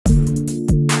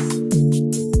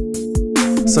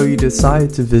So you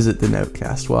decided to visit the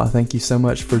NoteCast. Well, I thank you so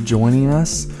much for joining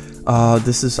us.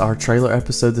 This is our trailer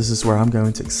episode. This is where I'm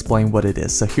going to explain what it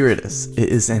is. So here it is. It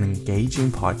is an engaging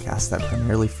podcast that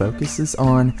primarily focuses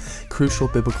on crucial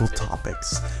biblical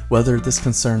topics, whether this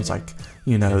concerns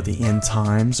the end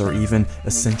times or even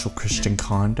essential Christian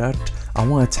conduct. I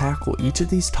want to tackle each of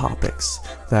these topics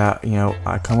that,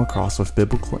 I come across with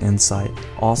biblical insight.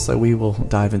 Also, we will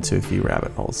dive into a few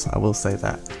rabbit holes. I will say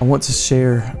that. I want to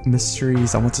share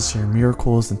mysteries. I want to share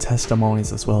miracles and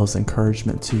testimonies as well as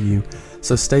encouragement to you.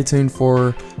 So stay tuned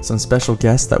for some special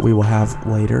guests that we will have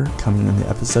later coming in the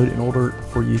episode. In order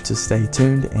for you to stay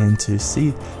tuned and to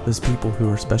see those people who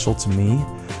are special to me,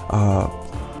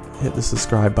 hit the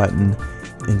subscribe button.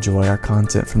 Enjoy our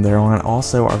content from there on.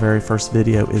 Also, our very first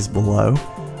video is below,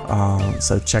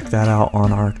 so check that out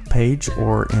on our page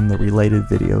or in the related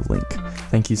video link.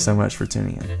 Thank you so much for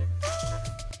tuning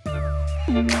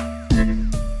in.